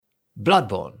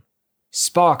Bloodborne,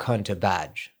 Spark Hunter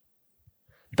Badge.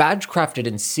 Badge crafted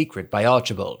in secret by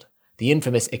Archibald, the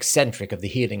infamous eccentric of the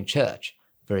Healing Church,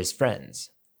 for his friends.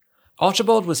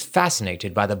 Archibald was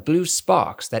fascinated by the blue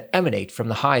sparks that emanate from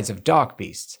the hides of dark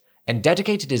beasts, and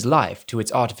dedicated his life to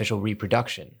its artificial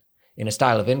reproduction, in a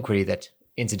style of inquiry that,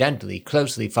 incidentally,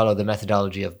 closely followed the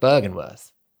methodology of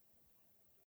Byrgenwerth.